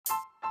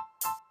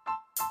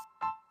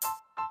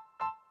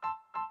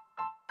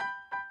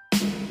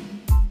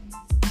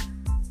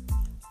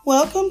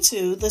Welcome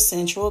to the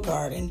Sensual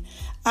Garden.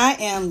 I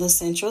am the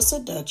Sensual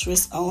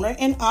Seductress, owner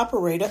and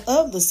operator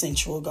of the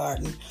Sensual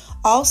Garden,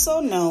 also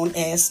known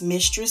as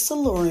Mistress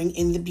Alluring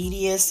in the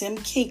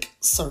BDSM kink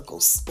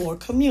circles or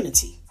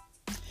community.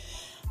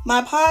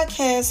 My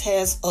podcast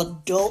has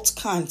adult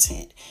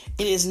content.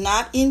 It is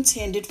not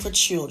intended for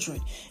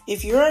children.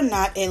 If you're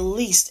not at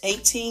least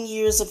 18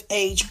 years of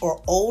age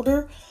or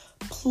older,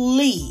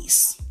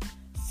 please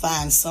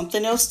find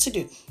something else to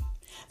do.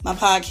 My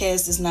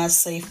podcast is not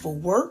safe for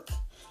work,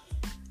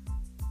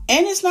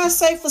 and it's not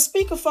safe for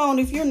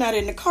speakerphone if you're not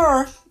in the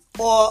car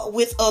or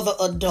with other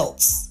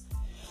adults.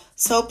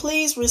 So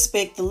please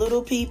respect the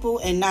little people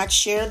and not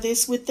share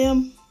this with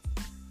them.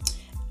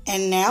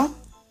 And now,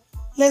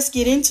 let's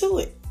get into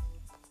it.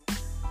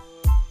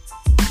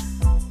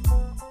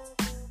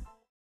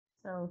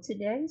 So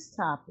today's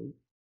topic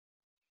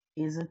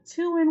is a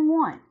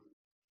 2-in-1.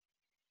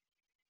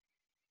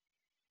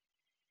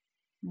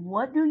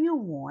 What do you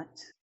want?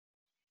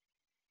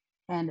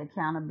 And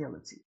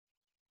accountability.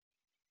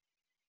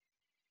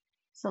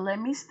 So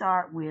let me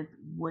start with,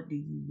 what do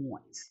you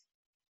want?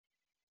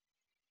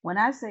 When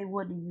I say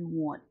what do you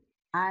want,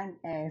 I'm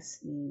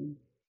asking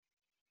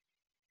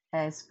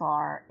as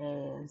far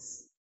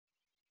as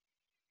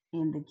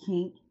in the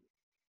kink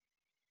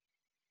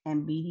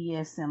and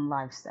BDSM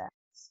lifestyles.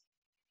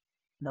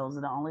 Those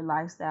are the only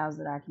lifestyles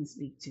that I can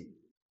speak to.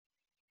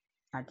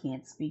 I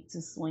can't speak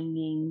to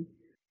swinging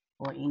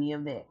or any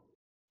of that.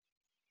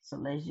 So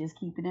let's just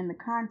keep it in the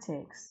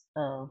context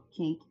of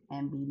kink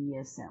and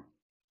BDSM.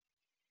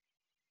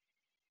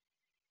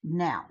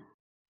 Now,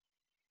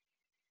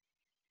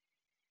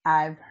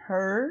 I've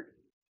heard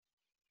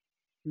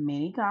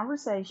many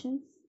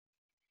conversations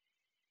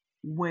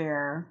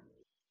where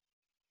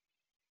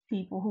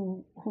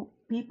people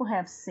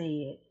have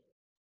said,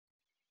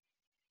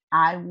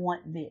 I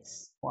want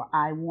this, or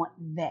I want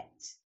that,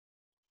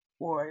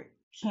 or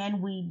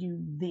can we do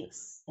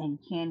this, and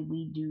can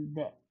we do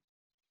that?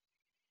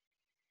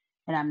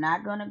 And I'm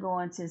not going to go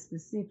into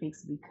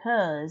specifics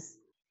because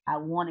I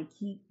want to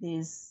keep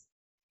this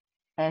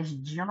as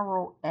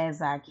general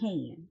as I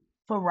can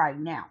for right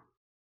now.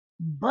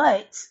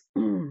 But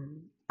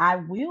I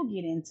will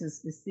get into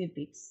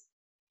specifics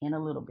in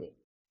a little bit.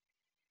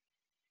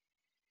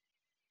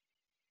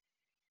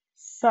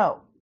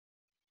 So,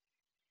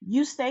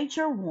 you state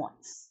your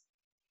wants,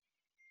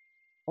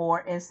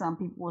 or as some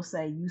people will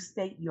say, you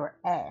state your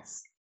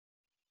ask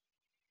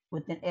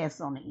with an S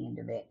on the end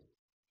of that.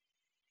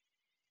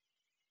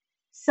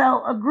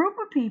 So, a group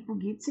of people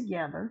get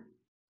together,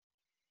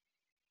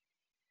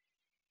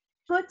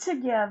 put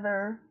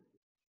together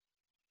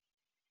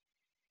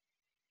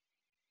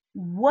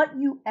what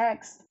you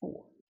asked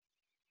for.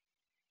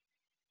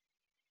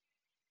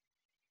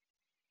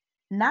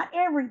 Not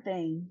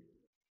everything,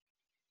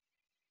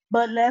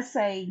 but let's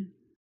say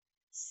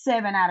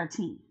 7 out of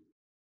 10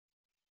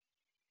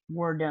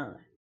 were done.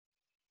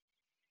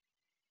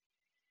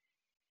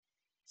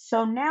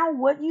 So now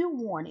what you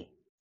wanted,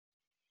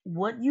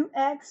 what you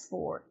asked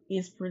for,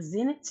 is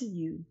presented to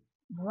you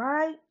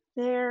right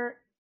there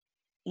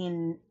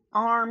in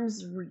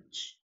arm's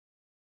reach.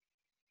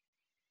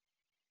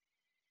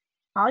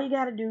 All you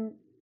got to do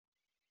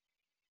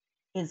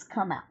is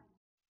come out.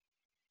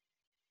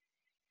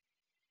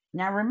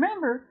 Now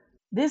remember,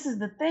 this is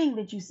the thing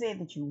that you said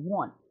that you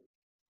want.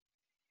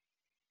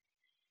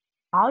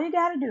 All you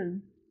got to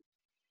do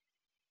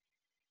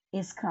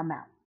is come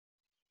out.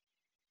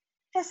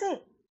 That's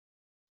it.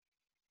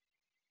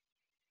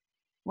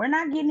 We're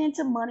not getting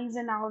into monies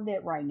and all of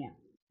that right now.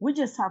 We're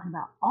just talking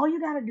about all you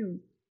got to do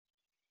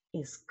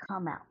is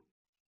come out.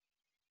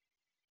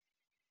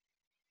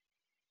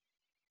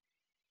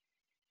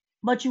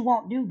 But you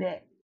won't do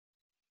that.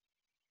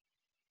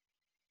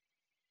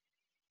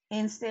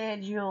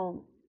 Instead,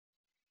 you'll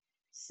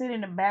sit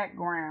in the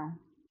background,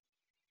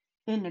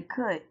 in the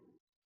cut,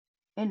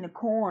 in the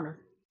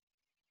corner,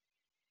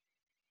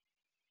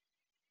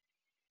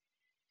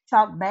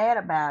 talk bad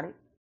about it,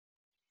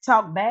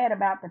 talk bad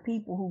about the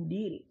people who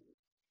did it.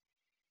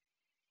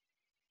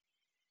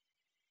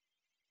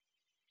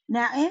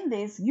 Now, in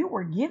this, you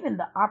were given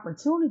the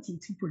opportunity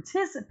to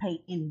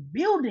participate in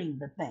building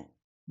the thing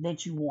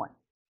that you want,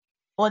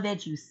 or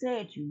that you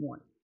said you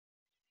wanted.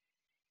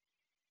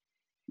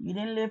 You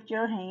didn't lift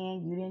your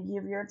hand, you didn't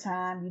give your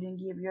time, you didn't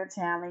give your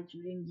talent,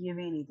 you didn't give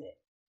anything.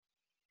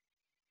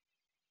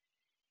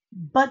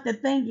 But the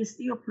thing is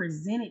still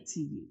presented to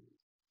you.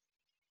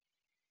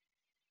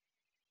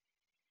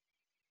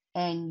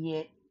 And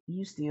yet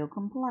you still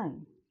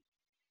complain.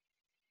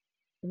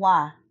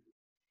 Why?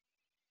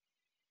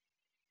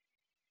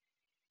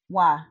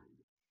 Why?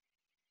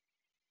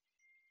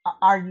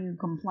 Are you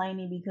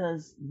complaining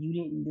because you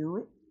didn't do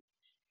it?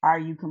 Are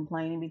you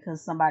complaining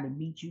because somebody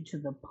beat you to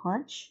the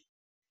punch?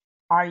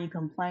 Are you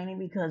complaining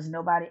because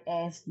nobody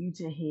asked you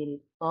to hit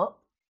it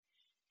up?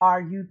 Are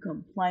you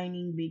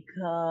complaining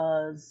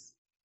because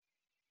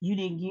you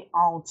didn't get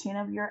all 10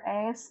 of your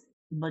ask,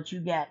 but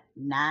you got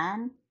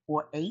 9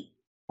 or 8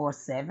 or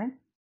 7?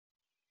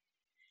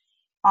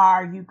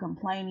 Are you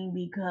complaining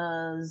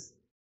because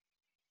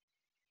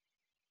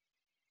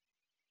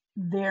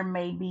There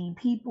may be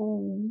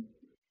people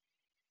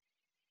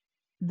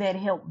that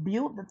help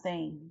build the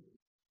thing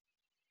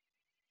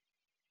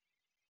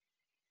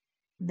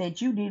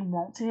that you didn't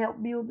want to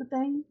help build the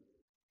thing.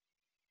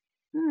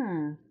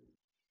 Hmm,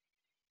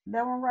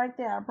 that one right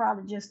there, I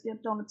probably just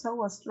stepped on a toe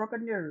or struck a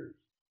nerve.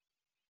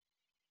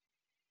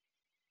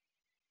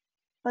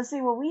 But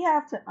see, what we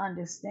have to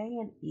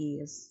understand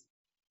is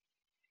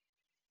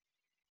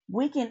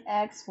we can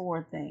ask for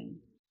a thing,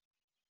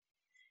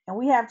 and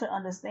we have to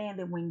understand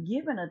that when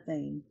given a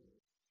thing,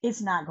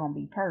 it's not going to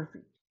be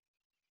perfect.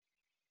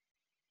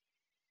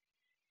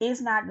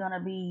 It's not going to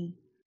be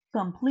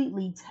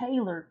completely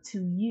tailored to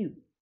you.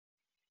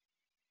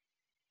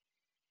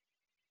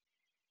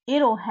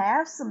 It'll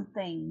have some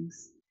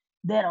things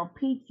that'll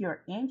pique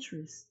your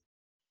interest,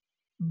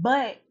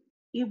 but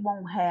it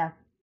won't have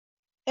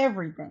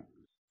everything.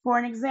 For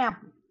an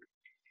example,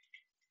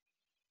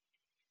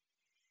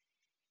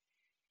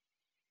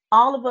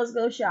 all of us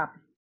go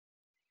shopping,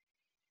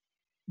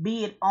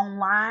 be it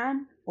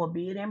online or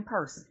be it in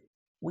person.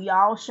 We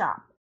all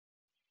shop,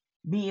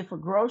 be it for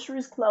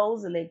groceries,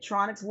 clothes,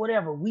 electronics,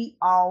 whatever. We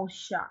all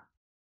shop.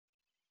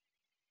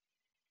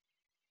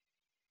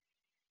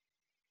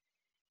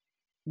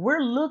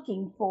 We're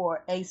looking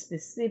for a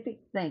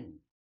specific thing.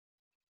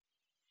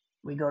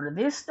 We go to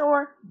this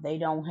store, they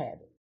don't have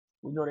it.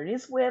 We go to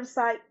this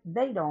website,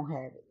 they don't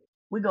have it.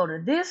 We go to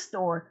this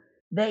store,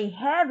 they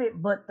have it,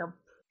 but the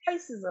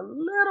price is a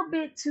little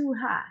bit too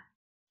high.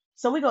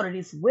 So we go to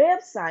this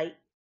website,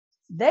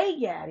 they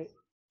got it,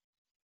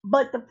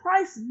 but the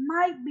price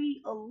might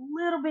be a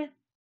little bit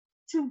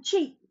too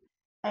cheap.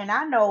 And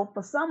I know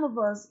for some of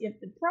us, if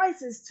the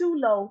price is too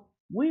low,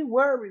 we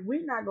worry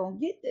we're not going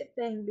to get that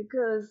thing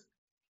because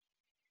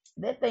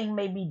that thing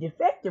may be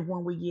defective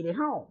when we get it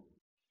home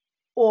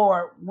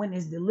or when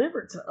it's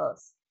delivered to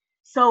us.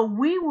 So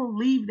we will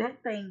leave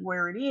that thing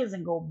where it is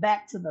and go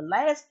back to the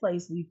last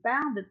place we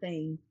found the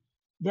thing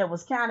that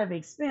was kind of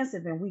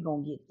expensive and we're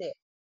going to get that.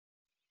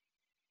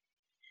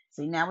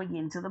 See, now we get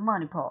into the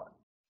money part.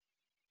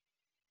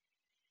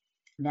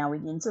 Now we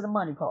get into the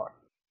money part.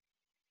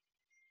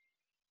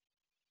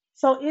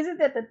 So is it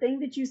that the thing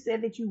that you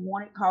said that you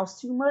wanted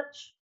cost too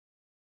much?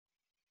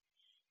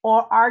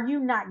 Or are you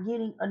not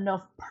getting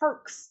enough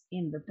perks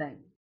in the thing?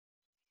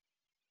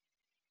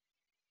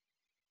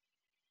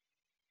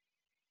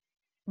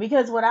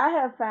 Because what I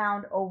have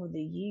found over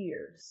the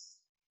years,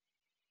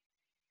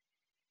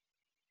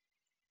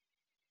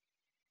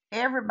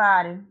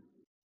 everybody,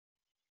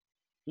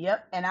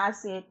 yep, and I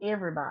said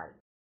everybody,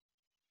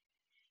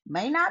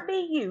 may not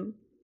be you,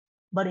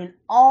 but in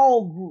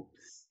all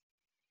groups,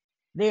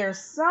 there's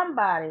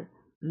somebody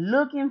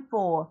looking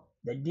for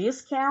the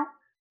discount,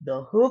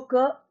 the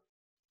hookup,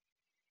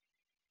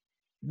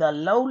 the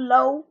low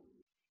low.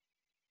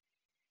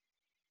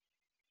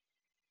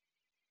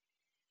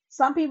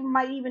 Some people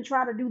might even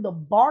try to do the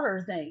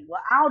barter thing.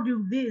 Well, I'll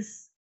do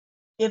this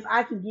if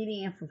I can get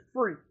in for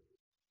free.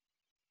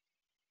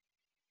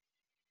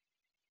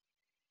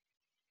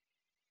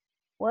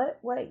 What?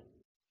 Wait.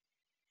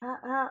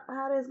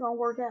 How this gonna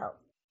work out?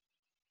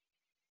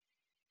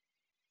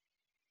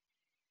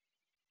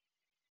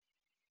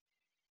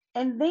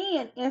 And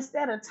then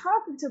instead of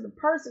talking to the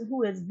person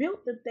who has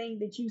built the thing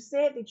that you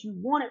said that you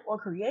wanted or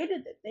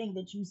created the thing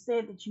that you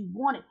said that you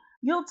wanted,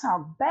 you'll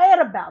talk bad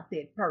about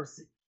that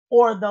person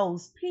or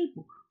those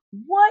people.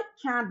 What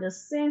kind of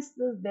sense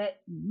does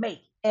that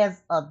make as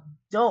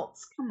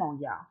adults? Come on,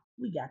 y'all.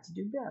 We got to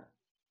do better.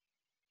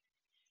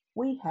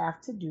 We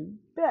have to do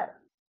better.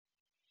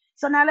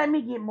 So now let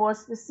me get more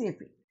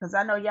specific because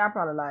I know y'all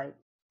probably like,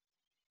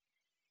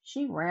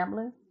 she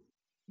rambling.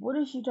 What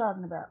is she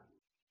talking about?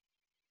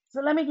 So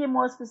let me get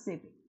more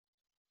specific.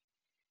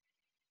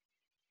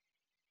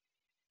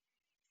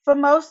 For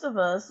most of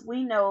us,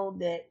 we know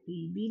that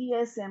the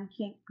BDSM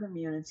kink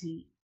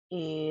community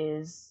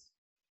is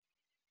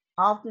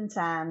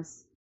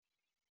oftentimes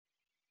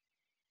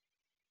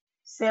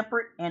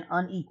separate and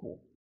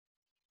unequal.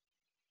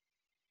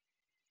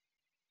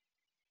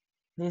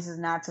 This is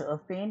not to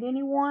offend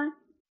anyone.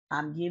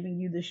 I'm giving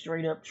you the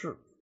straight up truth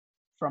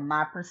from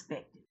my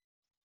perspective.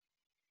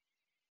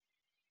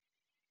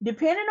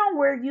 Depending on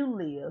where you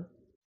live,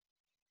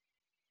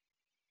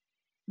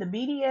 the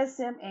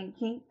BDSM and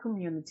kink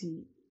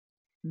community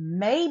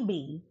may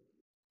be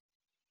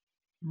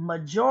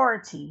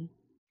majority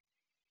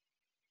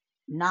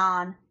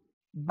non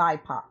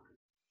BIPOC,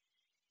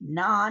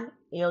 non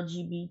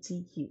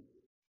LGBTQ.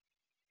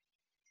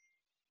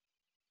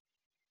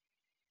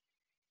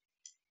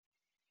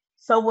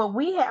 So, what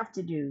we have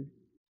to do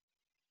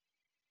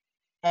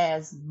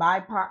as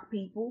BIPOC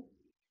people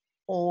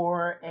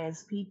or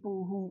as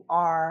people who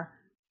are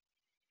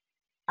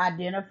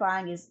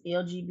identifying as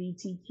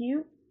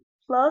LGBTQ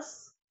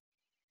plus,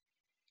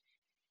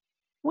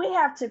 we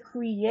have to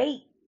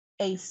create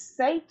a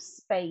safe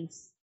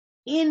space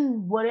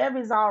in whatever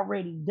is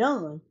already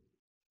done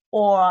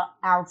or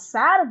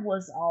outside of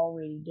what's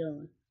already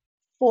done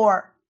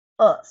for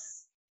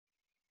us.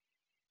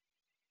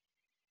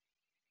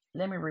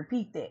 Let me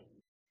repeat that.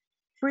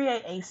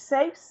 Create a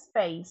safe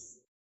space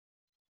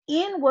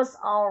in what's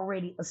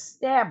already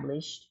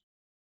established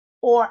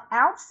or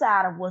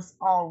outside of what's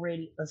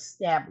already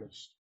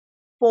established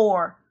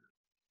for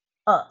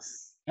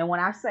us. And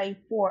when I say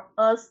for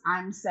us,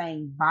 I'm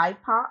saying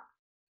BIPOC,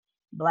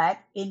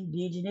 Black,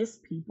 Indigenous,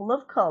 people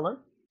of color,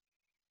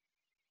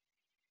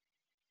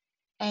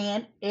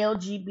 and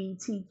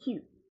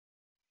LGBTQ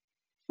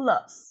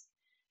plus.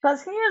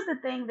 Because here's the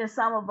thing that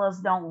some of us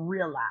don't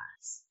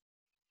realize.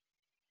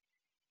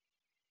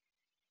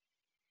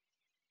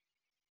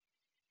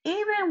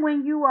 Even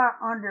when you are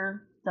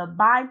under the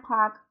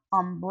BIPOC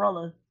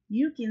umbrella,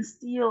 you can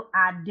still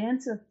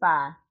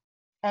identify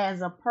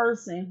as a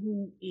person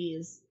who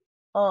is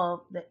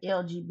of the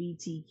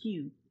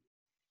LGBTQ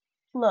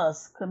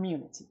plus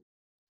community.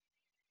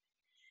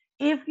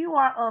 If you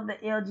are of the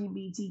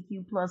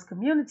LGBTQ plus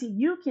community,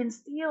 you can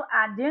still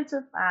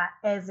identify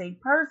as a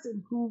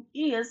person who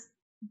is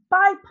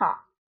BIPOC.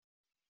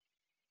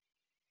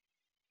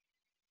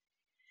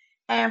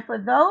 And for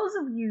those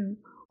of you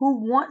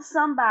who want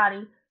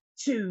somebody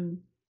to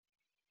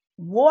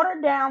water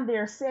down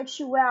their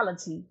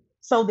sexuality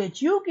so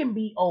that you can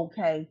be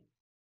okay,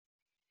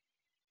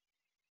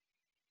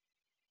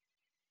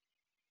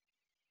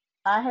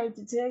 I hate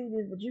to tell you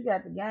this, but you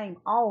got the game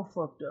all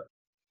fucked up.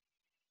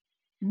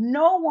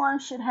 No one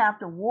should have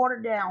to water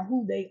down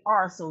who they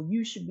are so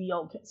you should be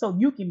okay, so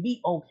you can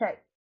be okay.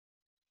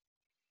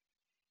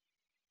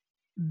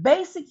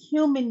 Basic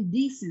human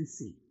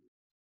decency.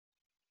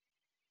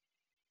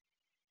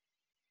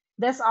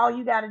 That's all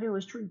you got to do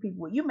is treat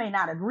people. You may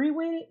not agree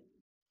with it,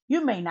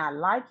 you may not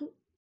like it,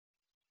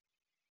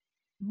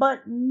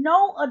 but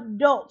no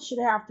adult should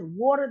have to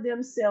water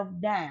themselves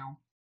down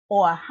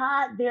or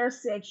hide their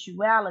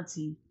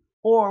sexuality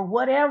or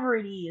whatever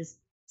it is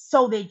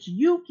so that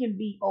you can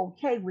be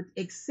okay with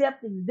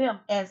accepting them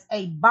as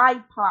a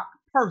BIPOC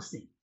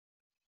person.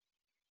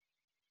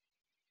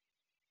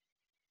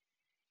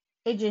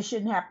 It just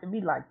shouldn't have to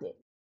be like that.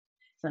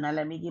 So now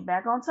let me get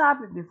back on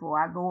topic before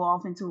I go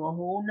off into a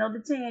whole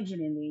nother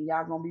tangent, and then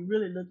y'all gonna be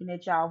really looking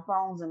at y'all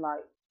phones and like,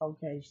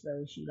 okay,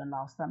 so she done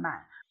lost her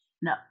mind.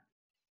 No.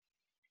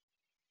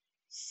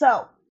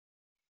 So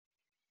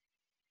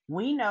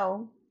we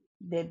know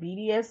that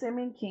BDSM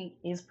and kink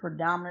is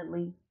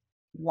predominantly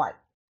white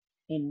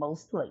in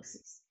most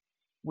places.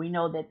 We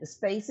know that the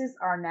spaces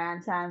are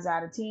 9 times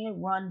out of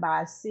 10 run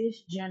by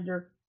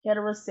cisgender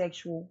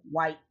heterosexual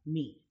white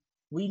men.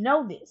 We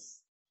know this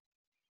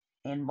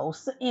in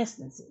most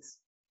instances.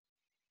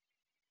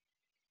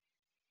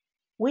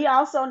 We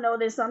also know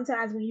that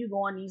sometimes when you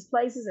go in these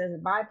places as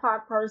a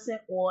BIPOC person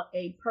or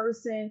a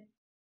person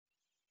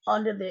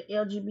under the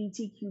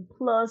LGBTQ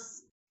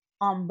plus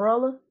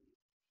umbrella,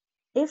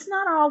 it's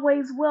not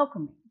always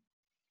welcoming.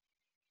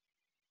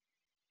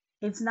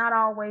 It's not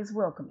always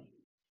welcoming.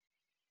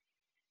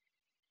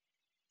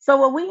 So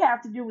what we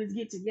have to do is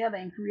get together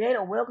and create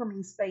a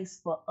welcoming space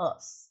for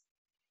us.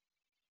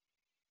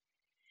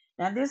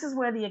 Now this is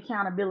where the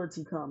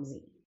accountability comes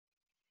in.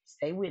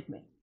 Stay with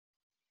me.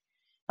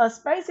 A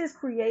space is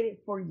created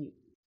for you.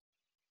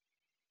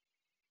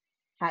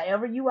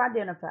 However you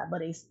identify,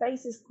 but a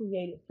space is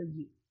created for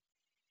you.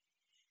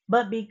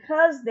 But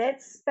because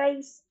that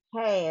space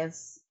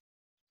has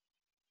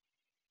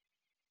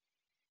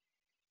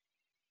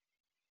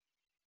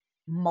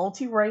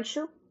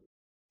multiracial,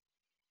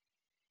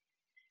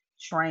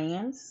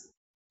 trans,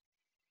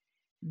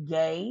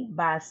 gay,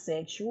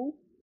 bisexual,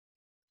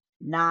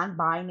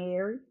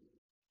 non-binary,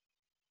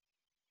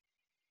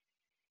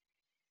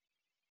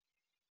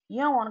 you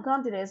don't want to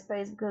come to that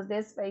space because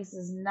that space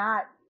is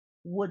not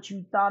what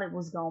you thought it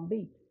was going to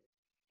be.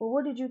 Well,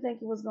 what did you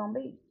think it was going to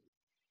be?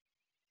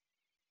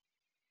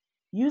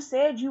 You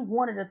said you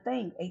wanted a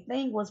thing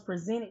was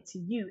presented to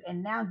you,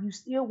 and now you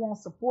still won't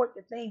support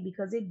the thing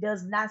because it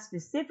does not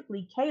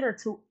specifically cater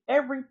to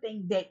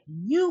everything that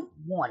you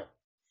wanted.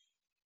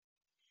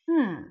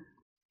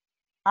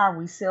 Are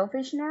we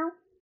selfish now?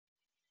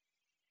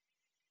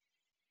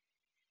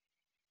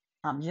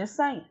 I'm just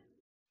saying.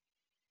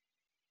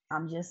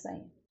 I'm just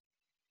saying.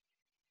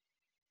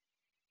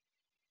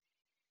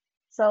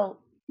 So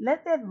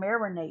let that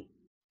marinate.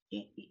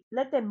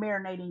 Let that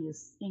marinate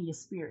in your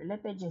spirit.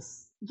 Let that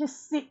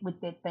just sit with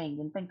that thing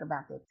and think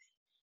about that.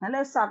 Now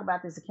let's talk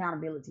about this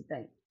accountability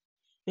thing,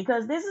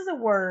 because this is a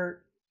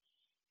word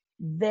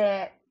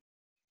that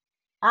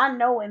I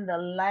know in the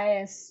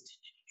last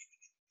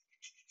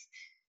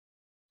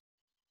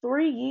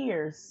 3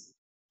 years,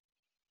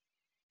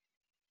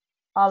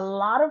 a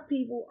lot of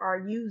people are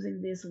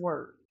using this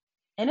word.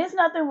 And there's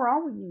nothing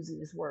wrong with using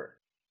this word.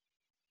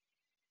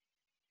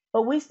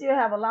 But we still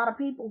have a lot of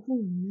people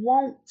who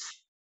won't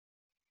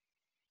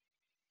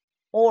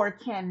or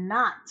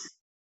cannot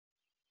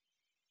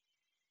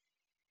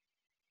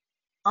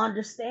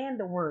understand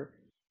the word.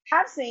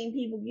 I've seen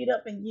people get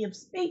up and give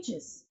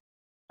speeches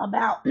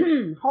about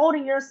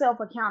holding yourself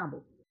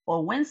accountable,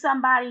 or when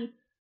somebody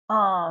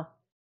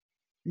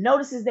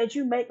notices that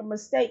you make a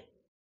mistake,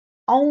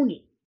 own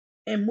it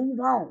and move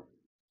on.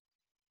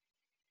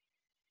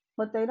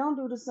 But they don't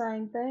do the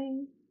same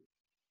thing.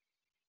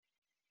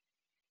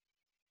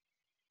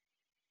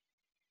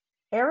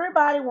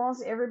 Everybody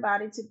wants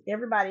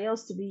everybody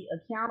else to be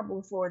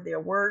accountable for their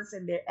words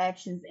and their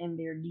actions and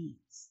their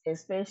deeds,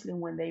 especially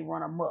when they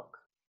run amok.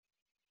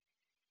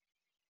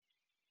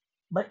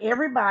 But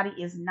everybody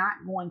is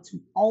not going to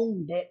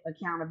own that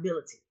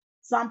accountability.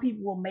 Some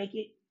people will make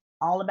it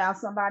all about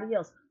somebody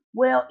else.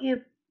 Well, if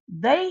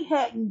they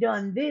hadn't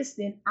done this,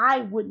 then I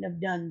wouldn't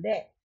have done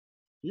that.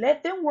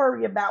 Let them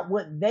worry about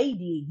what they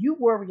did. You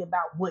worry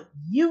about what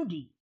you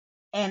did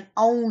and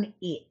own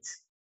it.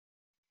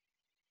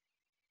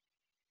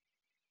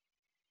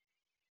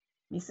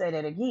 Let me say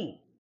that again.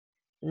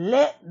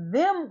 Let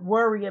them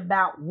worry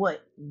about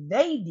what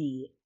they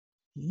did.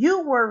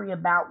 You worry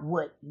about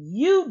what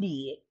you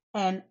did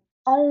and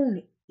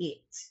own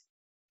it.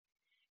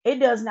 It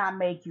does not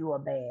make you a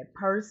bad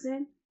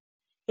person.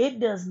 It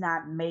does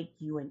not make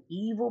you an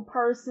evil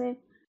person.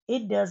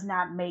 It does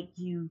not make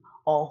you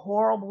a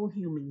horrible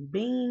human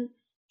being.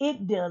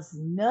 It does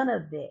none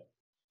of that.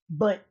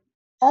 But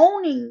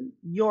owning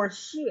your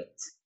shit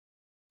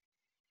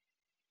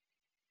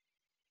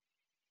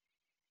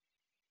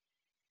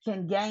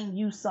can gain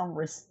you some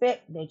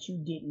respect that you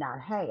did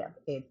not have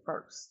at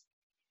first.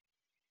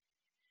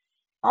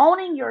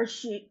 Owning your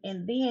shit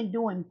and then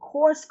doing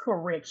course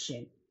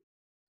correction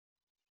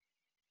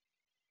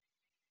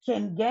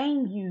can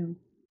gain you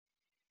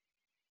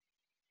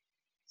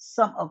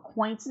some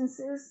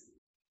acquaintances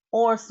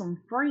or some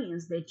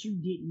friends that you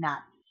did not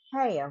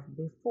have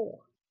before.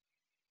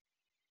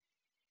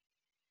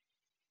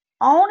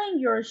 Owning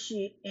your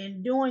shit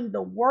and doing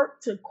the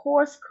work to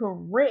course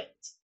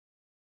correct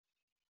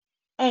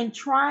and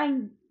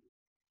trying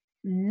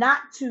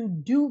not to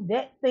do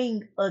that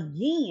thing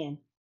again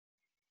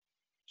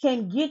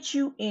can get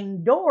you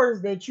in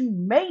doors that you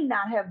may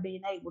not have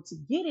been able to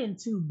get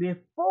into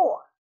before.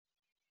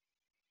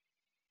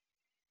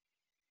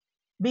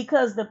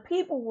 Because the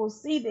people will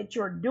see that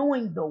you're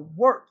doing the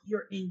work.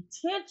 You're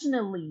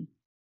intentionally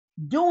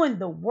doing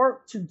the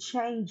work to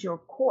change your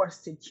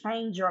course, to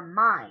change your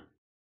mind.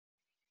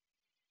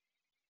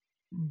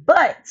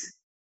 But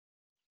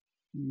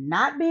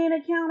not being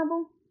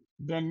accountable,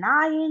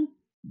 denying,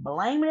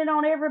 blaming it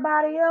on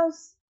everybody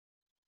else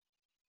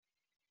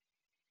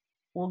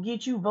will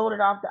get you voted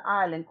off the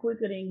island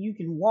quicker than you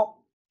can walk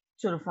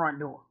to the front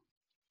door.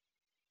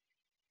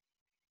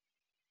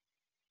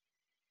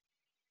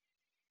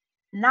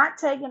 Not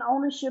taking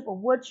ownership of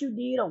what you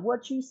did or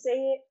what you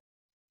said,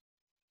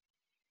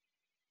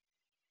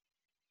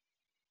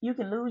 you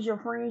can lose your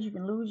friends, you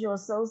can lose your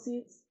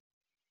associates,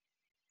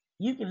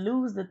 you can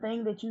lose the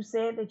thing that you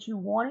said that you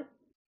wanted,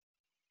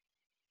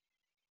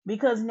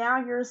 because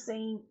now you're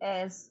seen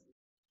as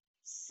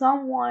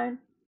someone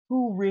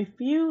who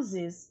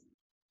refuses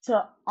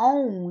to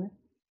own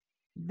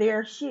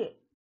their shit.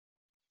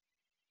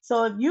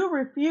 So if you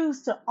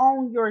refuse to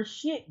own your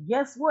shit,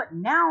 guess what?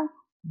 Now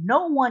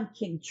no one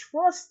can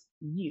trust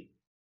you.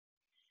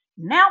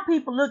 Now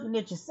people looking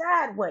at you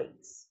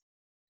sideways.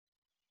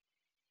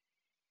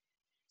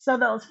 So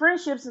those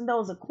friendships and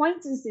those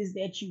acquaintances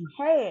that you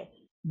had,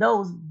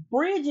 those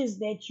bridges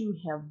that you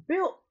have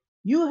built,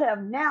 you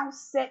have now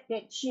set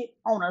that shit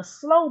on a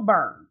slow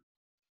burn.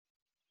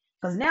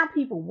 Because now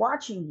people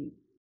watching you.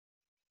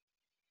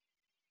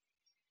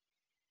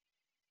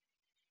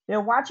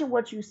 They're watching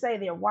what you say.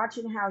 They're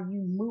watching how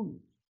you move.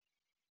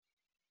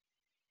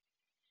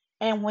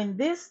 And when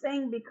this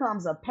thing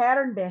becomes a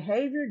pattern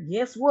behavior,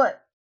 guess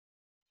what?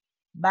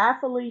 Bye,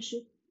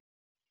 Felicia.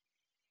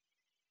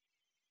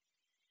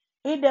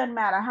 It doesn't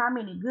matter how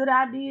many good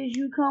ideas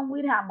you come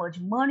with, how much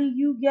money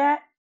you got,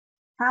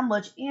 how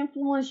much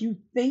influence you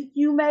think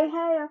you may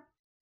have.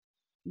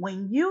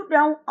 When you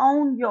don't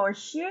own your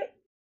shit,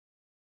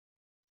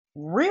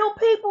 real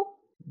people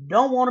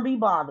don't want to be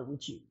bothered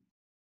with you.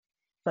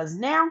 Because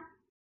now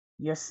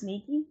you're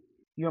sneaky,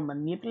 you're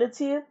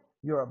manipulative,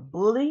 you're a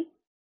bully,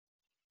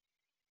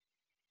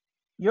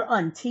 you're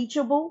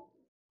unteachable,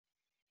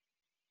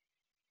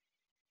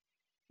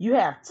 you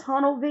have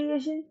tunnel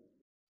vision.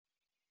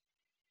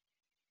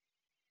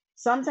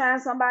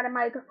 Sometimes somebody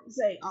might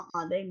say,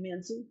 they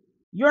mental.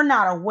 You're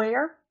not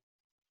aware.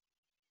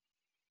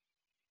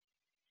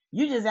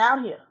 You just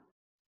out here.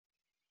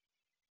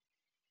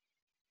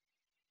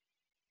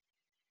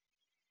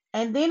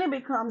 And then it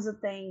becomes a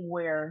thing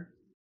where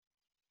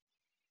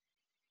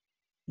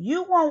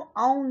you won't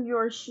own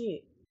your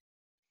shit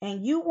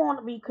and you want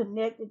to be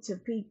connected to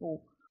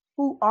people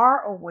who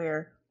are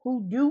aware,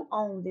 who do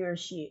own their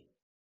shit,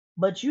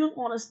 but you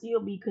want to still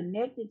be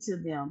connected to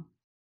them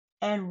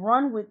and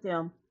run with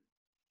them,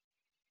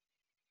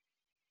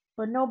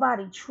 but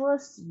nobody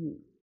trusts you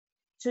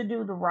to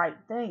do the right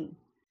thing.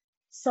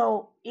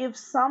 So if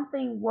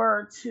something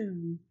were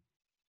to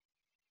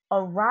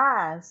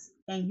arise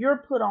and you're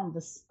put on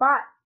the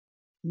spot,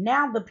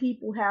 now the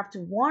people have to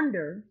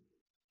wonder,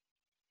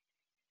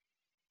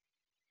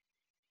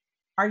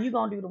 are you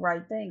going to do the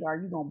right thing? Are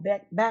you going to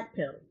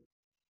backpedal?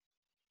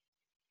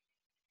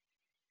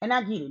 And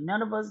I get it.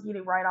 None of us get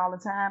it right all the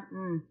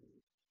time.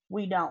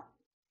 We don't.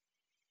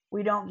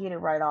 We don't get it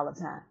right all the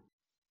time.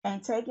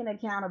 And taking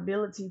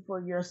accountability for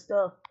your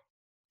stuff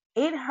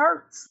It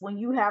hurts when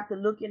you have to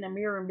look in the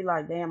mirror and be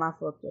like, damn, I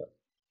fucked up.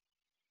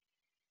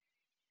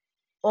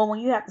 Or when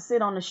you have to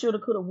sit on the shoulda,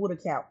 coulda, woulda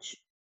couch.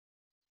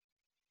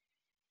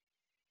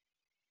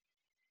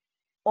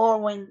 Or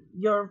when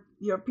your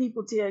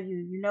people tell you,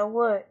 you know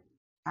what,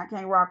 I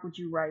can't rock with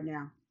you right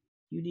now.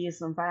 You did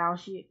some foul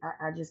shit.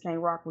 I just can't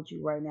rock with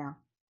you right now.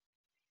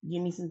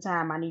 Give me some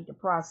time. I need to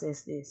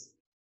process this.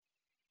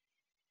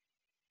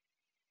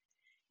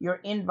 Your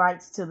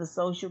invites to the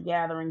social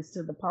gatherings,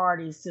 to the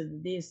parties, to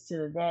the this, to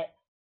the that,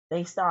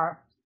 they start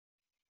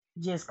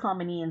just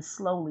coming in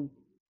slowly,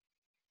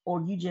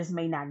 or you just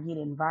may not get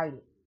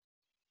invited.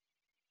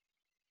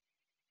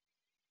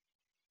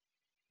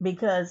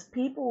 Because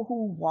people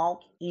who walk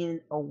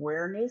in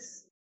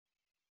awareness,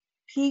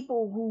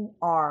 people who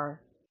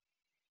are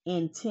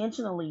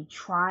intentionally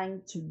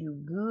trying to do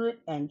good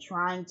and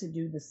trying to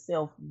do the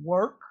self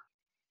work,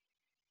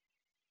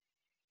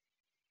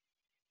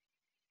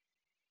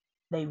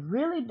 they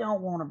really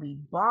don't want to be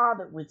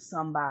bothered with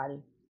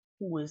somebody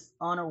who is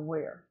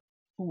unaware,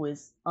 who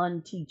is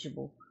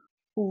unteachable,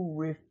 who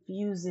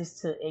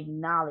refuses to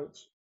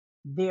acknowledge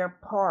their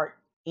part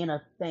in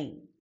a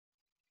thing.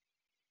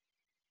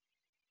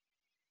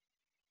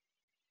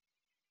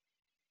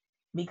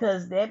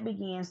 Because that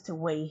begins to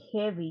weigh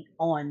heavy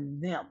on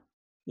them.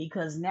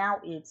 Because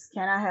now it's,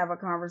 can I have a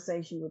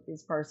conversation with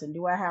this person?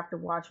 Do I have to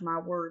watch my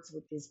words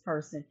with this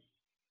person?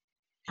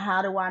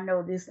 How do I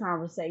know this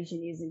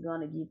conversation isn't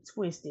going to get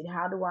twisted?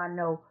 How do I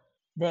know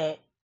that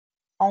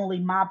only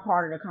my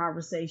part of the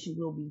conversation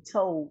will be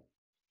told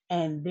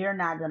and they're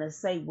not going to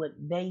say what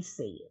they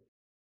said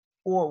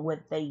or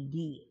what they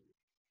did?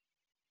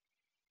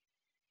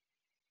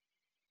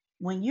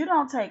 When you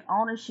don't take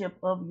ownership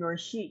of your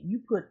shit, you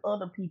put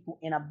other people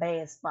in a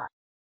bad spot.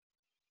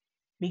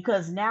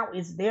 Because now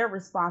it's their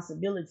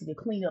responsibility to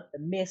clean up the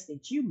mess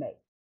that you make.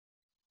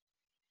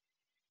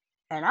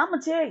 And I'm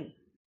going to tell you,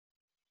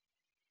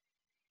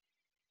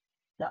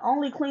 the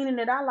only cleaning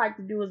that I like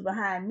to do is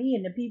behind me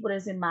and the people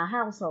that's in my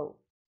household.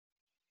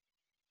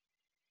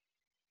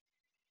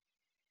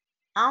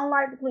 I don't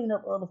like to clean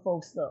up other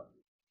folks' stuff,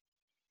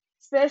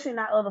 especially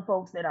not other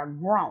folks that are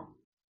grown.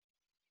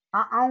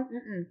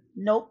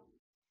 Nope,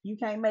 you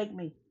can't make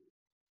me.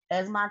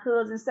 As my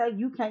cousins say,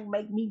 you can't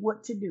make me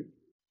what to do.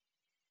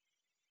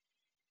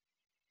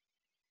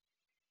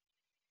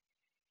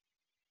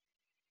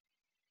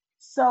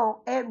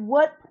 So, at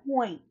what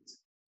point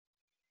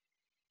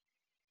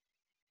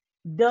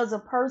does a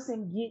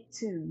person get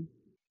to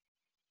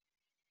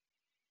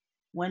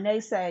when they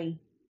say,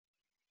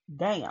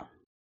 damn,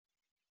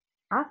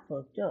 I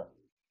fucked up?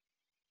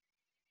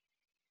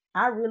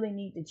 I really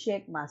need to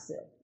check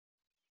myself.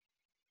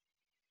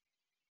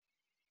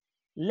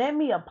 Let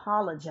me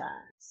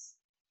apologize.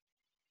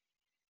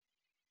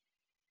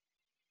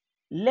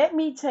 Let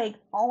me take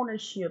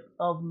ownership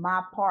of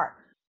my part.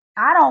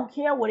 I don't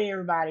care what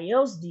everybody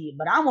else did,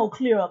 but I'm going to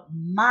clear up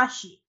my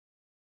shit.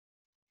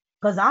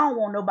 Because I don't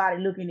want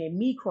nobody looking at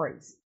me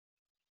crazy.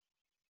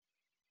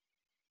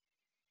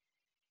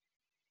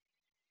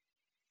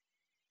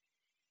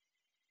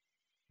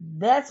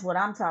 That's what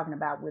I'm talking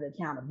about with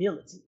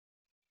accountability.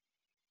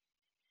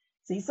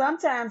 See,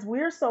 sometimes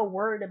we're so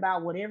worried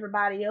about what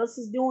everybody else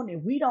is doing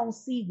that we don't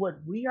see what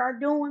we are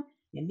doing.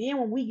 And then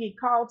when we get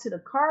called to the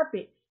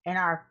carpet and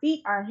our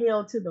feet are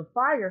held to the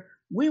fire,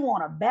 we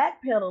want to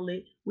backpedal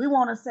it. We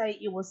want to say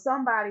it was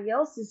somebody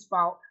else's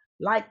fault,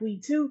 like we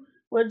too.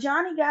 Well,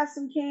 Johnny got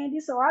some candy,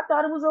 so I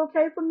thought it was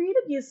okay for me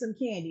to get some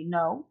candy.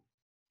 No,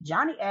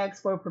 Johnny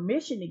asked for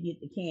permission to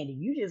get the candy.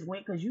 You just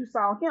went because you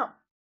saw him.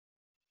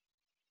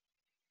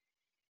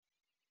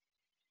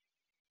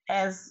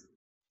 As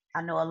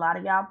I know a lot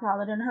of y'all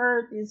probably done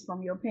heard this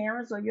from your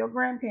parents or your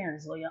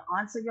grandparents or your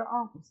aunts or your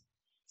uncles.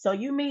 So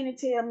you mean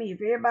to tell me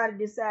if everybody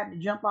decided to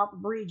jump off a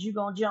bridge, you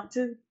gonna jump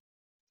too?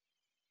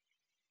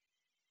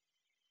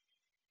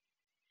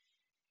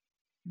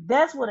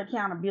 That's what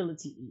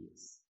accountability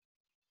is.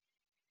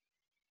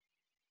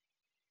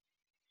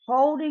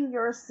 Holding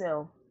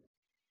yourself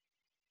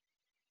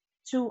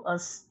to a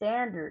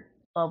standard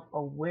of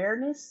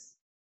awareness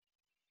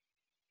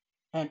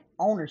and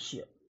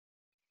ownership.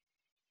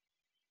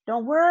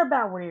 Don't worry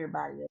about what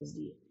everybody else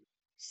did.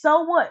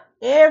 So what?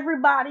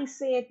 Everybody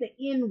said the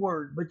N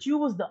word, but you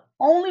was the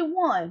only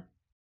one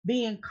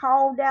being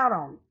called out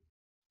on it.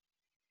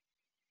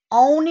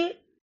 Own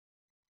it,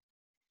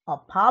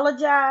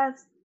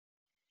 apologize,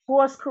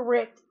 course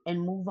correct,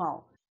 and move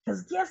on.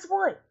 Because guess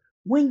what?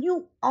 When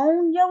you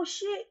own your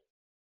shit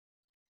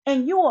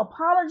and you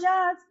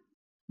apologize,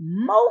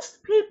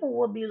 most people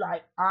will be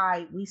like, all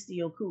right, we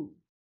still cool.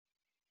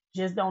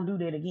 Just don't do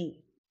that again.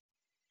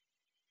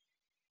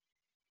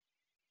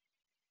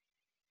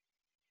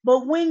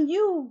 But when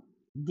you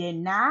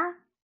deny,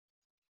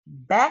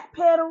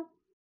 backpedal,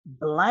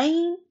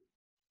 blame,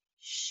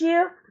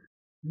 shift,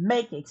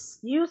 make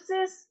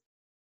excuses,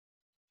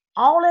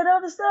 all that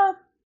other stuff,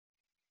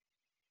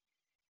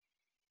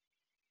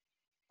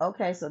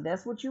 okay, so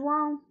that's what you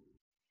want.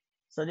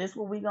 So this is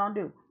what we gonna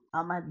do.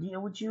 I'm gonna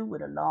deal with you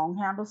with a long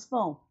handle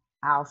spoon.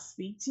 I'll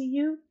speak to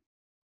you.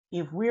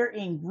 If we're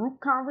in group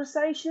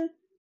conversation,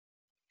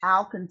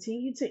 I'll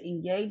continue to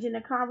engage in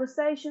the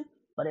conversation.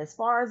 But as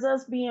far as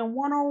us being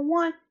one on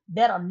one,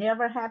 that'll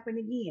never happen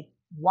again.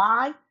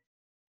 Why?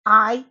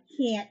 I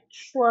can't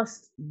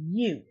trust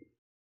you.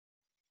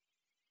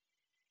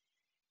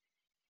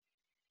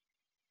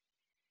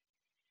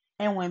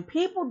 And when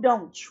people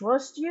don't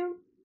trust you,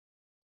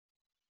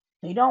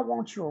 they don't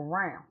want you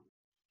around.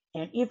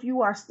 And if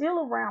you are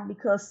still around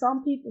because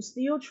some people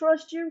still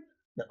trust you,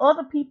 the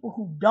other people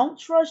who don't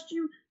trust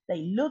you,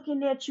 they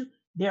looking at you,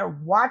 they're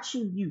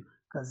watching you.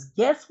 Because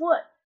guess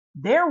what?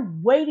 They're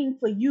waiting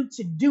for you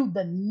to do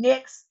the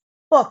next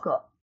fuck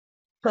up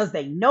because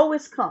they know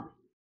it's coming.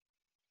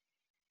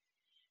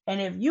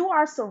 And if you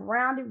are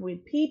surrounded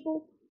with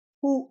people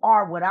who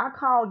are what I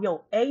call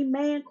your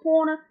A-man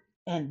corner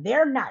and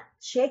they're not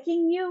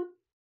checking you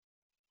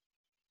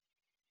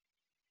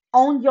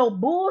on your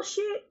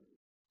bullshit,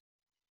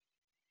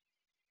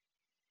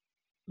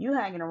 you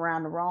hanging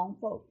around the wrong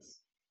folks.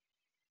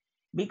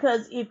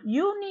 Because if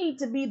you need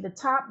to be the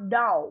top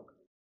dog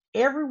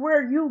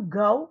everywhere you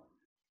go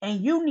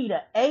and you need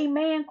an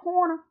A-man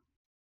corner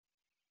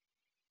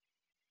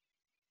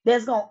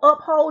that's going to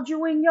uphold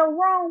you in your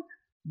wrong,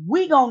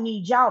 we going to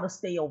need y'all to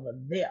stay over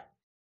there.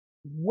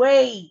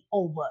 Way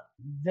over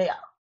there.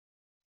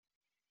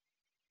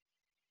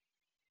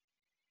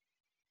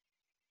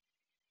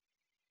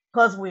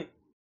 Because with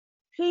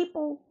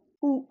people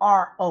who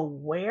are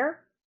aware,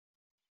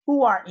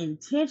 who are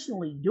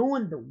intentionally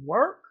doing the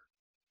work,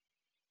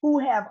 who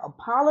have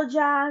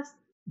apologized,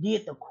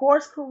 did the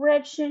course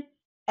correction,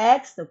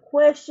 asked the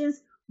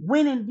questions,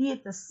 went and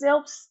did the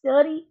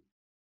self-study,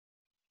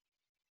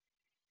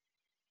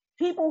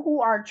 people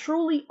who are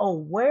truly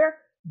aware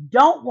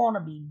don't want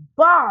to be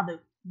bothered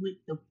with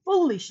the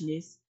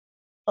foolishness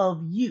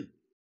of you.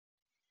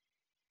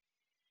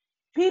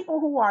 People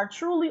who are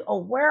truly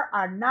aware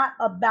are not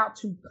about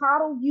to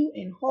coddle you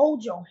and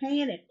hold your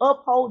hand and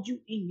uphold you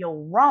in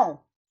your wrong.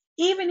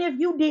 Even if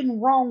you didn't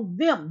wrong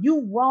them,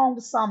 you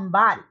wronged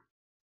somebody.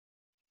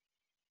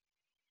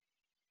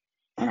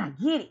 And I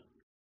get it.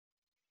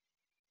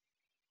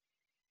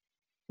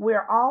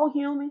 We're all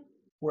human.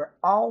 We're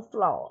all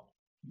flawed.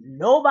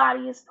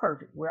 Nobody is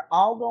perfect. We're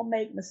all going to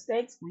make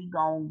mistakes. We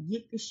going to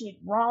get the shit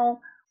wrong.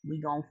 We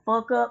going to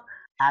fuck up.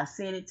 I've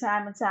said it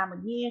time and time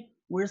again.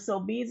 We're so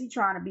busy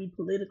trying to be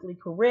politically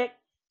correct,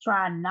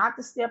 trying not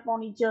to step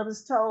on each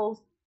other's toes,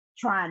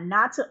 trying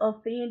not to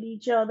offend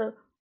each other.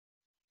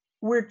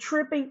 We're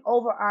tripping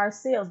over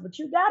ourselves. But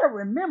you got to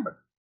remember,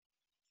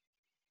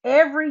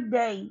 every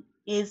day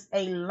is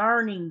a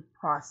learning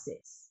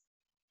process.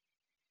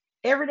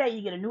 Every day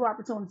you get a new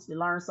opportunity to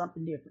learn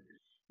something different,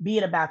 be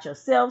it about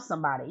yourself,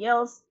 somebody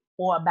else,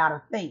 or about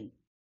a thing.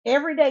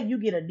 Every day you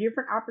get a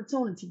different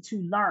opportunity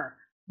to learn,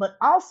 but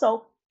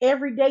also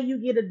every day you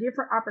get a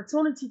different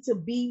opportunity to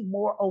be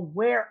more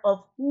aware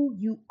of who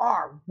you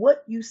are,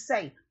 what you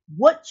say,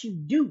 what you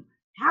do,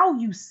 how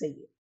you say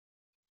it.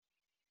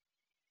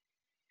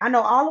 I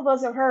know all of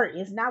us have heard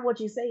it's not what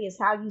you say, it's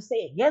how you say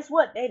it. Guess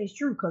what? That is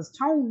true because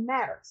tone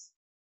matters.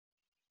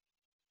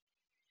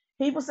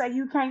 People say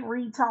you can't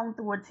read tone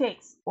through a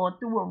text or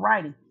through a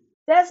writing.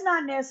 That's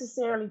not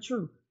necessarily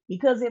true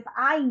because if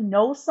I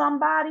know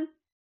somebody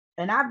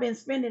and I've been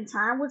spending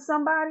time with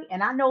somebody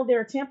and I know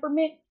their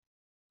temperament,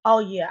 oh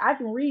yeah, I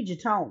can read your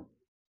tone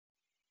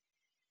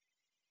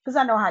because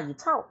I know how you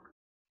talk.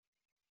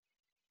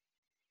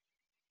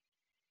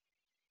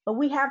 But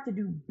we have to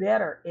do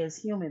better as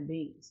human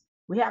beings.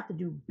 We have to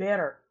do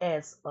better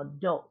as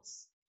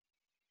adults.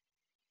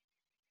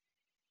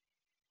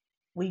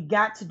 We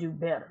got to do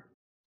better.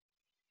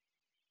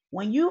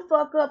 When you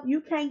fuck up,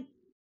 you can't.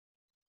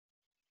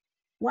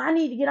 Well, I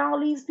need to get all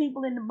these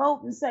people in the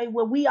boat and say,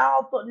 well, we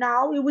all thought.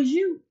 No, it was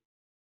you.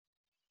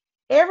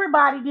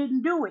 Everybody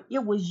didn't do it.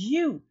 It was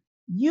you.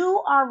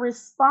 You are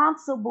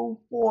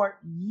responsible for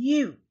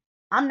you.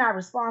 I'm not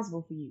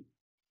responsible for you.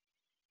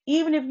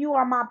 Even if you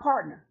are my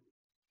partner,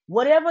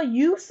 whatever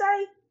you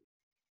say,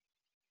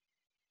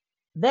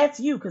 that's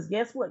you. Because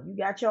guess what? You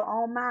got your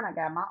own mind. I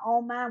got my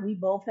own mind. We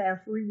both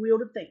have free will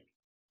to think.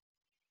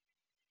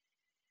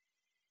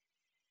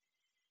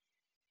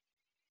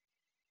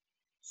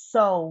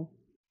 So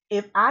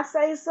if I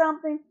say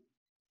something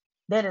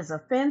that is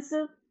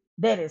offensive,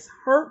 that is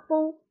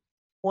hurtful,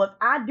 or if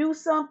I do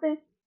something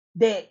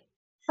that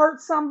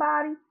hurt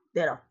somebody,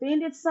 that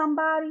offended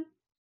somebody,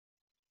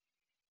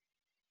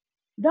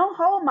 don't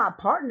hold my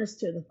partners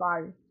to the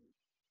fire.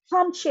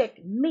 Come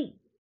check me.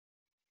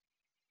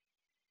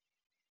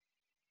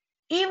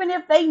 Even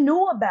if they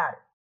knew about it,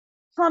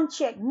 come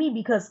check me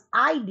because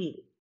I did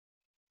it.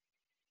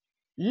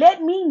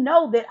 Let me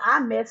know that I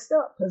messed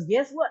up because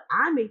guess what?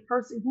 I'm a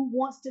person who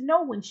wants to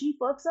know when she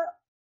fucks up.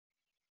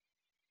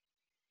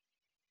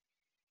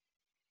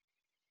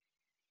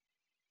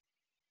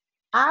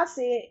 I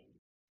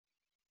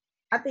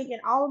think in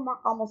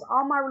almost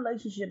all my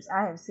relationships,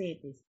 I have said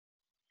this.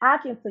 I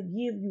can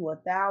forgive you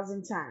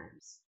 1,000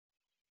 times,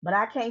 but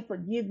I can't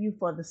forgive you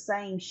for the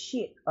same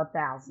shit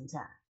 1,000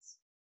 times.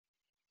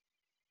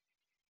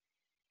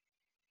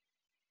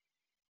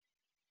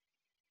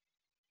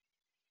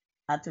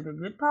 I took a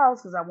good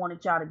pause because I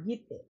wanted y'all to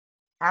get that.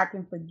 I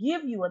can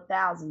forgive you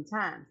 1,000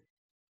 times,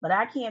 but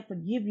I can't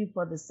forgive you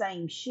for the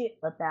same shit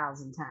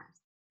 1,000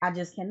 times. I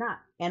just cannot,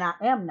 and I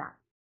am not.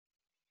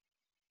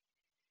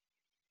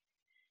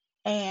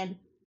 And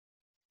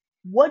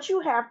what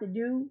you have to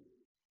do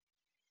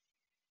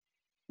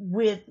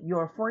with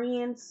your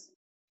friends,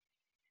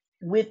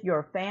 with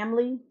your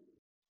family,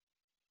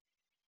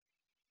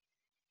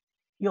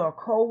 your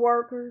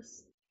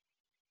coworkers,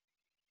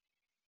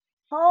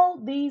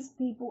 hold these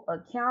people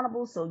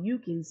accountable so you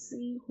can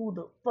see who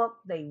the fuck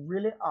they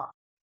really are.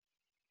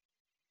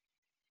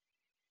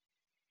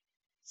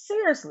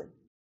 Seriously,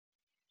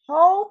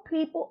 hold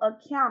people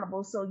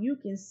accountable so you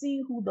can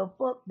see who the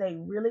fuck they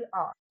really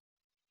are.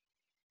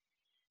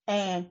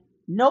 And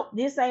nope,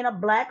 this ain't a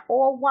black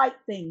or white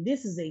thing.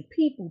 This is a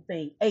people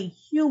thing, a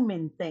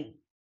human thing.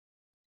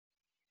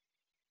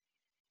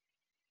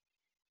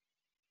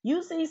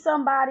 You see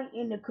somebody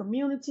in the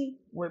community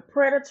with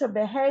predator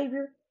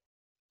behavior,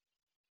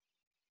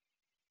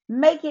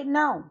 make it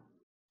known.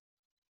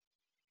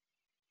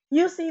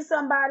 You see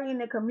somebody in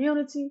the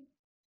community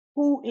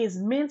who is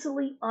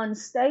mentally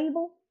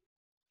unstable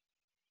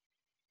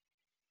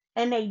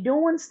and they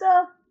doing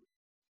stuff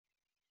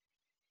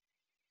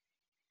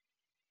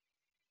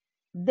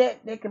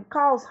that can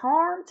cause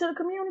harm to the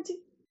community,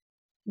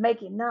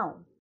 make it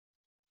known.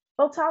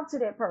 Go talk to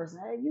that person.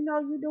 Hey, you know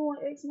you doing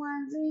X, Y,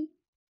 and Z.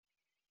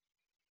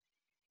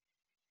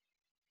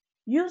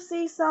 You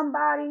see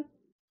somebody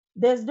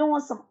that's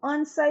doing some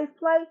unsafe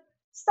play,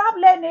 stop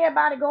letting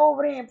everybody go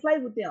over there and play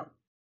with them.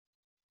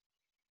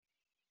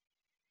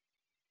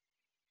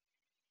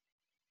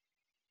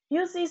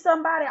 You see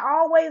somebody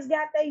always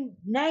got their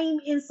name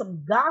in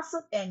some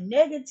gossip and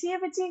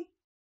negativity,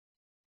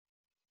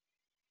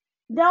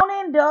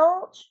 don't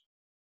indulge.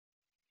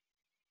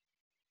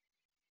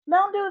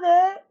 Don't do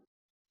that.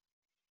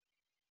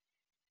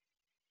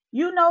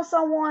 You know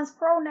someone's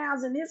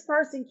pronouns and this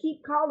person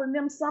keep calling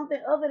them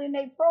something other than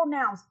their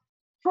pronouns.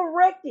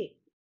 Correct it.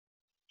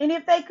 And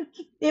if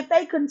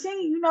they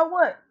continue, you know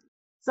what?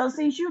 So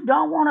since you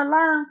don't want to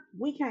learn,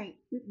 we can't.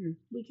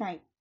 We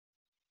can't.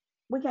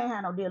 We can't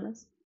have no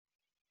dealings.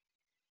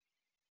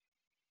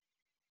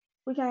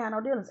 We can't have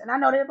no dealings. And I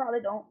know they probably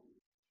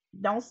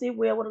don't sit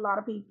well with a lot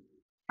of people.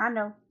 I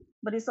know,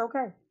 but it's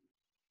okay.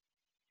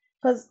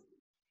 Cause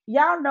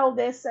y'all know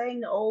that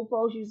saying the old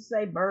folks used to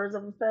say, "Birds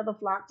of a feather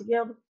flock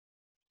together."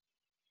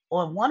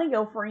 Or if one of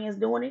your friends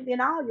doing it, then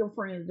all your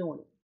friends doing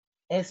it.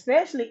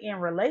 Especially in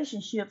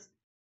relationships,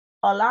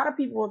 a lot of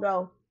people will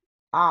go,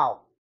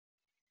 "Oh,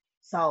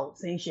 so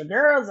since your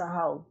girl's a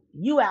hoe,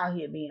 you out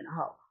here being a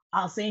hoe.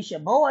 Oh, since your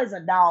boys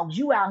are dogs,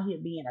 you out here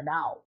being a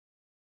dog."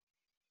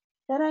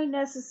 That ain't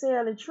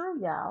necessarily true,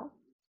 y'all.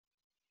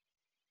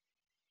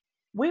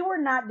 We were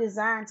not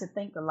designed to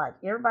think alike.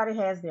 Everybody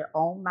has their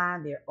own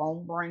mind, their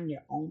own brain,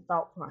 their own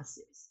thought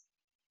process.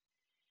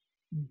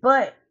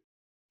 But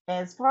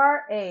as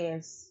far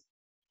as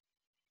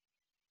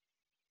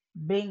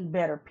being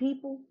better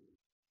people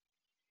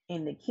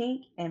in the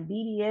kink and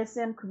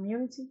BDSM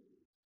community,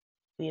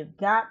 we've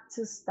got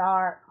to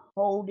start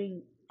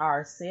holding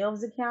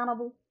ourselves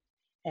accountable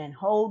and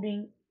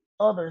holding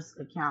others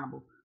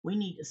accountable. We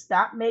need to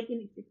stop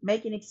making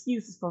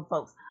excuses for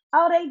folks.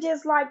 Oh, they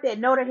just like that.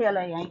 No, the hell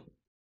they ain't.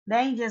 They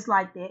ain't just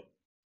like that.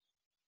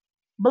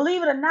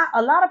 Believe it or not,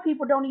 a lot of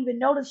people don't even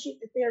know the shit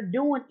that they're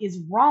doing is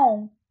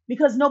wrong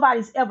because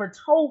nobody's ever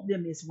told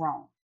them it's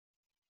wrong.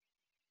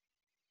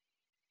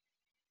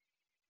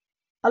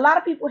 A lot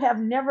of people have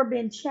never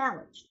been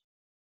challenged.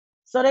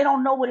 So they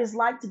don't know what it's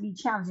like to be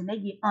challenged and they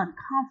get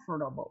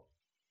uncomfortable.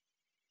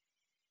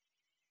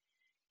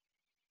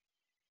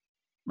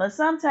 But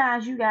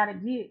sometimes you got to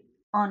get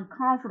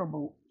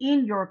uncomfortable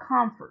in your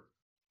comfort.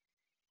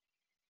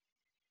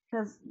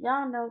 Because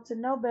y'all know to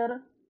know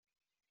better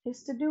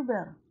is to do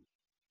better.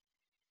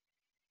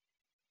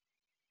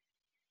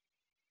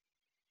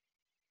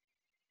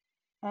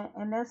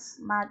 And that's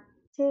my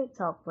TED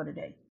Talk for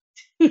today.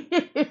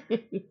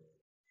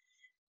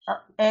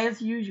 As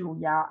usual,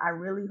 y'all, I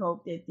really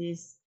hope that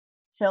this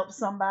helps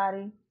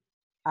somebody.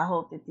 I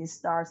hope that this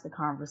starts the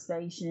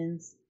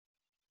conversations.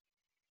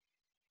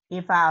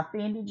 If I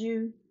offended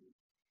you,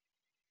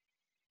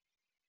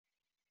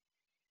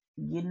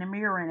 get in the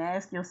mirror and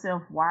ask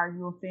yourself, why are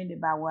you offended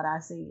by what I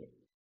said?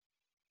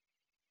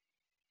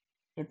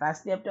 If I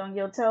stepped on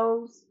your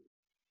toes,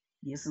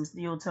 get some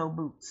steel toe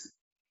boots.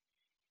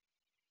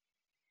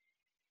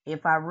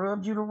 If I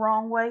rubbed you the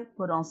wrong way,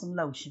 put on some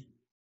lotion.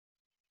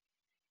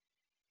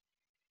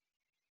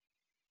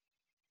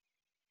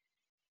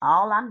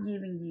 All I'm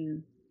giving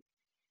you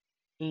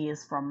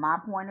is from my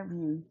point of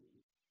view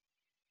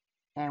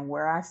and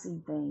where I see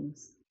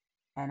things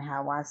and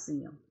how I see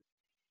them.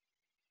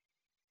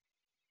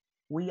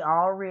 We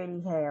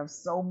already have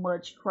so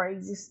much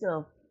crazy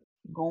stuff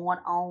going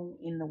on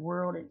in the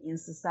world and in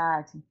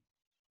society.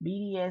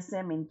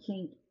 BDSM and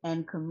kink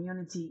and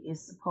community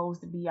is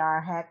supposed to be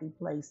our happy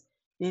place.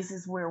 This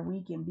is where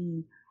we can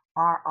be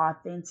our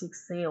authentic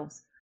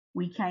selves.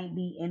 We can't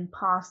be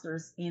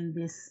imposters in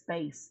this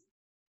space.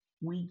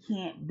 We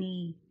can't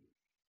be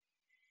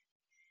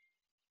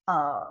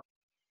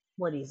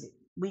what is it?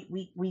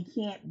 We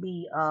can't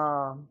be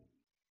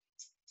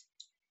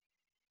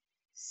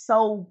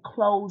so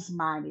close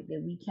minded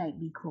that we can't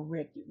be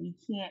corrected. We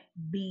can't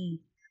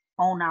be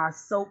on our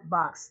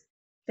soapbox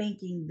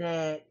thinking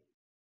that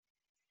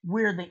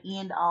we're the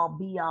end all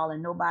be all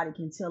and nobody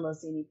can tell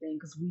us anything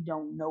because we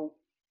don't know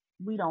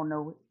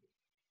it.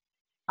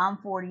 I'm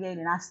 48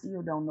 and I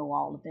still don't know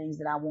all the things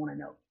that I want to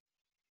know.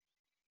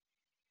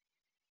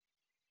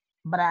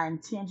 But I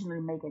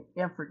intentionally make an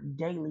effort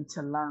daily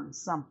to learn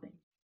something.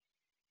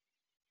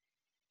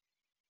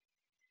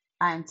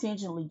 I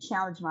intentionally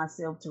challenge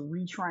myself to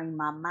retrain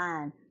my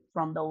mind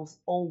from those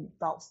old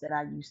thoughts that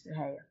I used to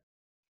have.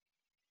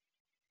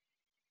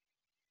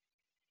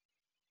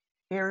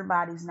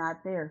 Everybody's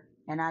not there,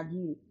 and I get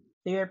it.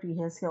 Therapy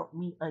has helped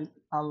me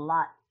a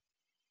lot.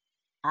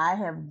 I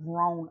have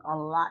grown a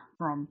lot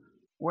from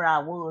where I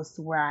was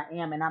to where I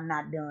am, and I'm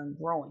not done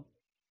growing.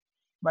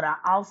 But I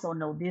also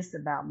know this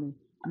about me.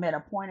 I'm at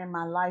a point in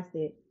my life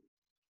that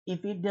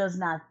if it does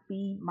not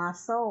feed my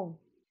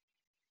soul,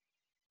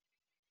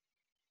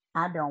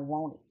 I don't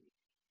want it.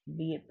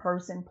 Be it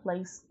person,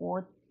 place,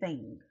 or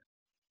thing.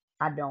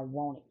 I don't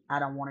want it. I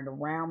don't want it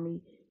around me.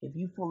 If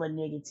you full of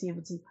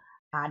negativity,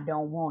 I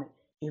don't want it.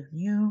 If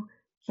you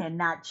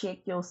cannot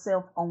check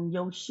yourself on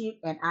your shit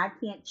and I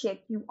can't check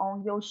you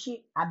on your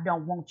shit, I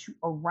don't want you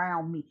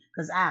around me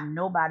because I'm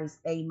nobody's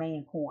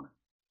amen corner.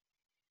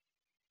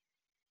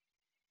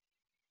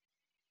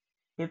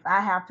 If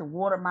I have to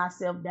water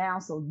myself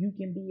down so you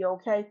can be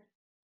okay,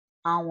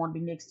 I don't want to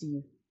be next to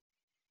you.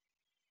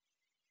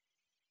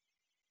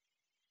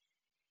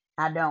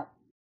 I don't.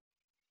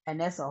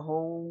 And that's a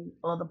whole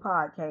other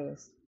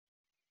podcast.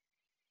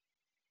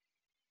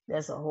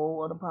 That's a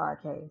whole other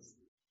podcast.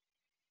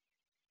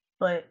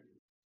 But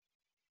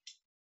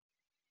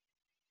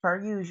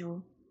per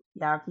usual,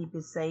 y'all keep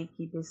it safe,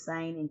 keep it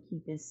sane, and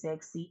keep it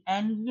sexy.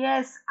 And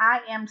yes,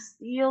 I am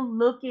still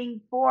looking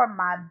for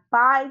my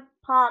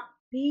BIPOC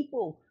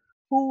people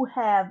who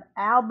have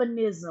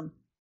albinism,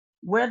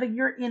 whether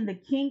you're in the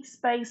kink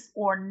space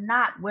or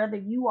not, whether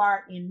you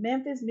are in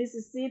Memphis,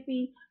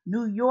 Mississippi,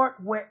 New York,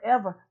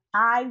 wherever.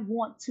 I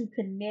want to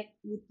connect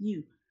with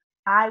you.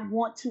 I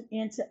want to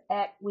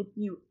interact with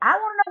you. I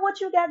want to know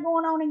what you got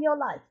going on in your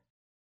life.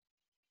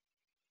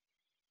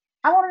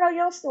 I want to know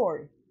your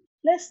story.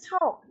 Let's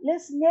talk.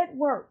 Let's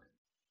network.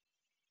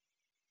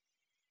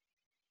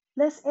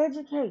 Let's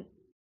educate.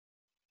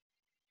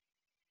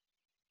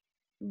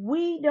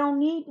 We don't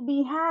need to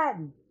be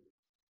hiding.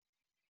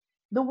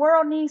 The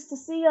world needs to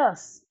see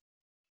us.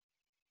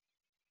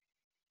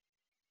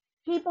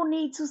 People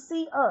need to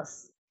see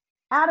us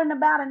out and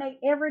about in their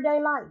everyday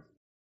life.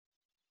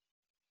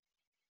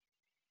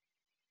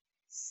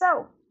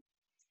 So,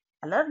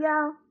 I love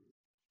y'all.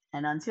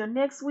 And until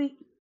next week,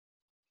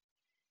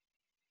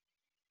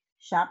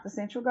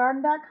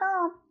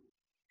 shopthecentralgarden.com.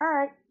 All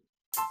right.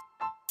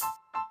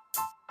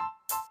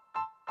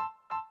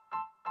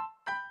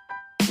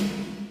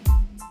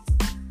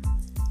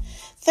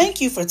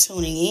 Thank you for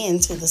tuning in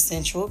to The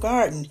Central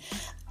Garden.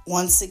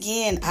 Once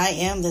again, I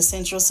am the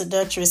Central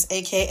Seductress,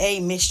 aka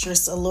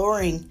Mistress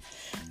Alluring.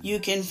 You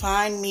can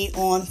find me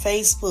on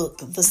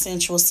Facebook, The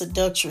Central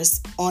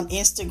Seductress, on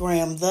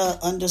Instagram,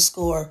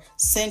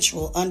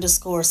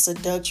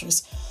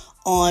 _Central_Seductress,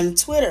 on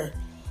Twitter,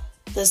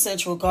 The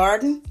Central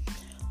Garden,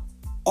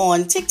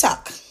 on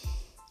TikTok,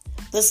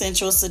 The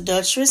Central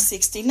Seductress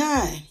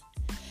 69.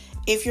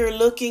 If you're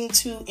looking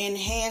to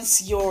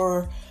enhance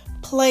your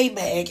play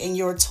bag and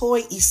your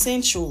toy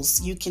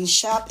essentials, you can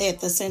shop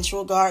at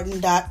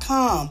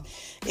thecentralgarden.com.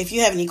 If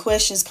you have any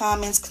questions,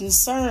 comments,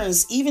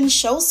 concerns, even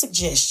show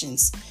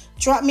suggestions,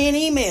 drop me an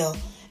email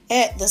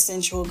at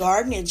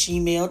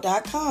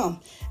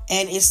thecentralgarden@gmail.com.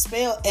 And it's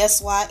spelled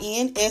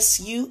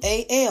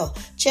SYNSUAL.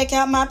 Check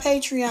out my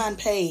Patreon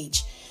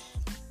page.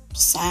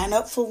 Sign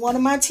up for one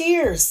of my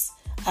tiers.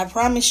 I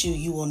promise you,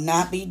 you will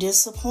not be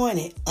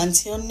disappointed.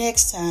 Until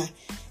next time,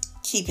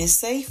 keep it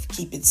safe,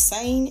 keep it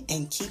sane,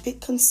 and keep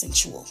it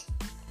consensual.